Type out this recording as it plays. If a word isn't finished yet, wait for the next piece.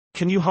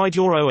Can you hide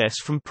your OS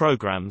from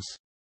programs?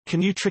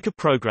 Can you trick a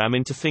program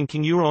into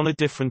thinking you are on a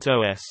different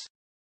OS?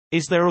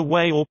 Is there a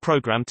way or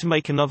program to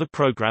make another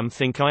program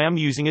think I am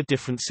using a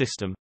different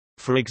system?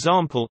 For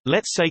example,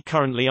 let's say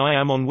currently I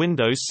am on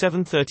Windows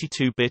 7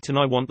 32-bit and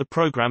I want the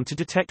program to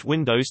detect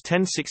Windows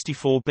 10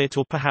 64-bit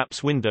or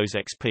perhaps Windows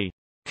XP.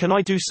 Can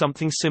I do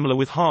something similar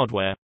with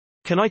hardware?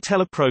 Can I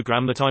tell a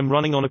program that I'm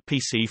running on a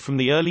PC from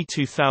the early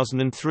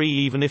 2003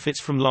 even if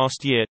it's from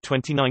last year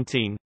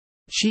 2019?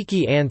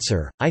 Cheeky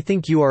answer, I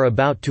think you are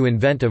about to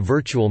invent a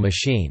virtual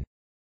machine.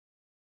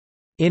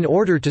 In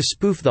order to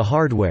spoof the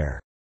hardware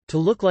to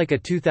look like a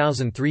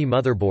 2003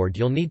 motherboard,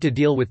 you'll need to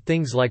deal with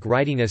things like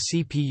writing a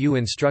CPU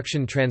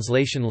instruction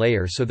translation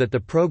layer so that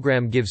the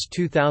program gives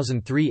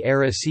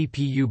 2003-era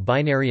CPU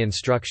binary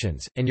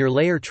instructions, and your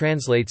layer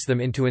translates them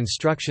into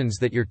instructions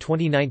that your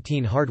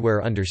 2019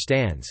 hardware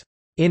understands.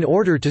 In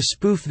order to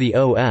spoof the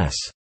OS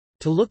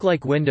to look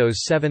like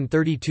Windows 7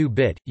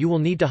 32-bit, you will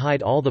need to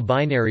hide all the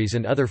binaries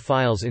and other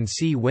files in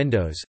C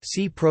Windows,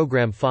 C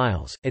program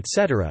files,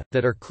 etc.,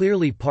 that are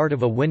clearly part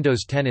of a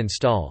Windows 10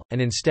 install,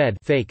 and instead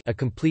fake a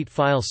complete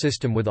file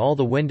system with all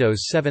the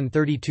Windows 7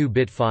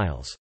 32-bit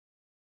files.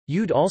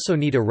 You'd also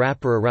need a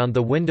wrapper around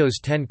the Windows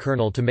 10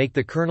 kernel to make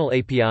the kernel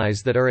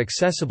APIs that are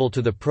accessible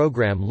to the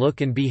program look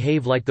and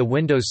behave like the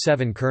Windows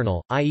 7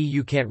 kernel, i.e.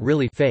 you can't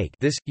really fake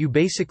this, you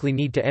basically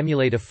need to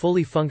emulate a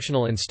fully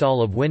functional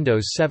install of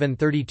Windows 7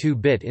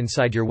 32-bit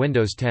inside your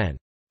Windows 10.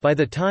 By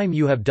the time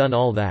you have done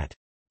all that,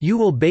 you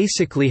will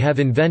basically have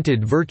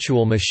invented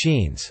virtual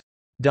machines.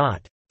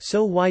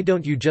 So why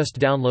don't you just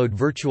download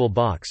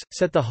VirtualBox,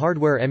 set the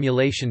hardware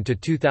emulation to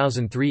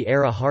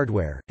 2003-era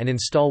hardware, and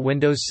install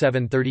Windows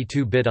 7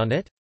 32-bit on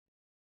it?